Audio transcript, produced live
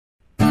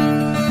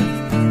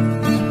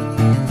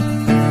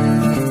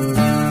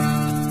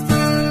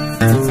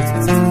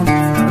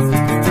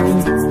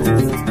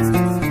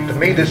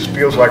me, this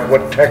feels like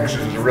what Texas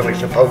is really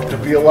supposed to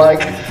feel like.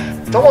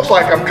 It's almost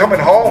like I'm coming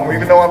home,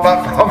 even though I'm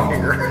not from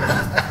here.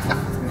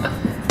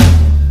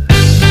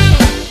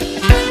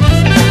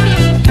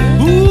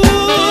 Ooh,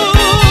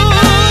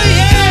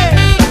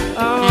 yeah.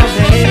 Oh,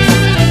 baby.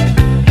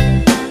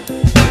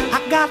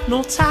 I got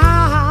no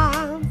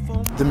time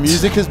for... The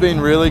music has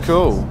been really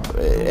cool.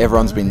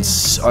 Everyone's been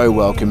so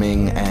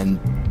welcoming and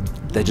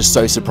they're just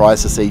so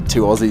surprised to see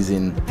two Aussies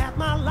in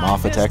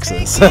Marfa,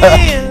 Texas.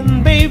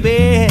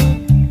 Baby,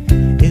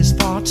 it's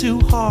far too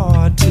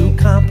hard to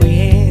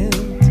comprehend.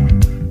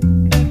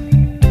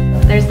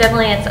 There's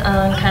definitely its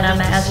own kind of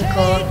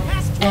magical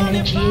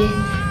energy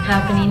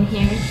happening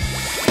here.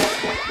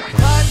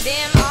 Fuck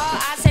them all,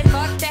 I said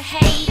fuck the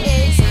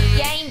haters.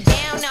 You ain't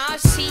down, I'll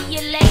see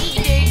you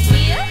later.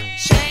 Yeah,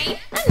 Shane,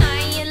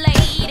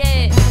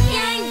 annihilated. You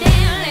ain't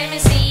down, let me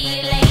see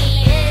you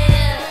later.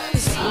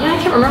 Yeah, I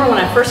can't remember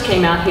when I first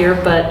came out here,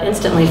 but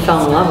instantly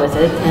fell in love with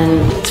it.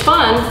 And it's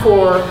fun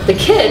for the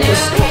kids.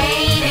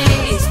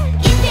 Haters,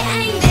 if you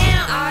ain't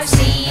down, I'll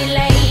see you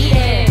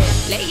later.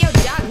 Let your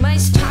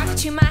dogmas talk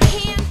to my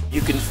hand.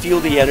 You can feel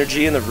the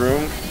energy in the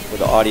room where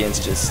the audience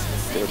just,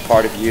 they're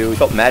part of you. It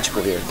felt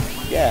magical here.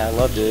 Yeah, I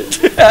loved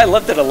it. I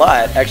loved it a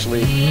lot,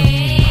 actually.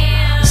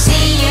 Yeah,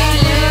 see you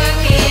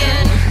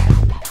looking.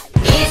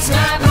 It's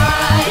my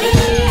body.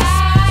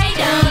 I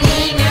don't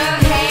need no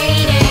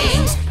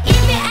haters. If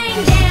you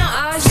ain't down,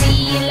 I'll see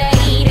you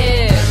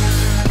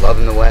later.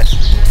 Loving the West.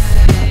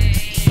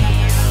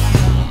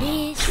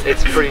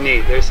 It's pretty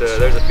neat. There's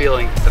a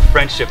feeling, the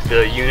friendship,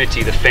 the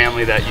unity, the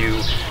family that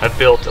you have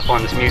built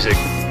upon this music.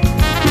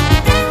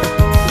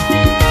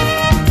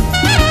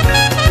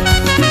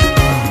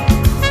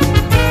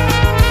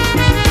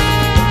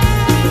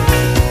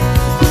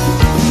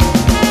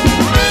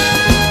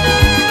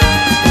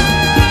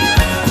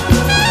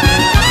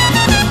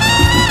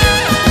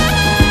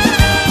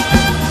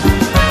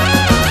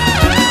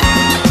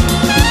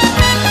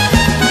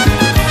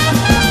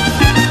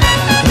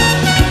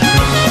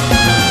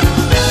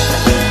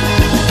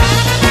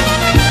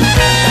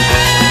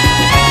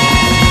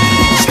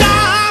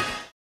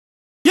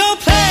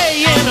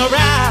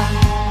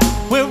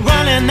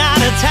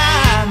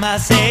 I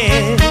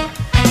said,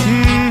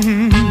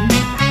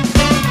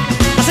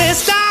 I said,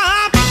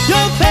 stop,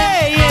 you're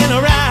playing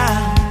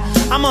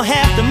around. I'm gonna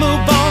have to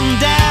move on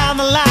down.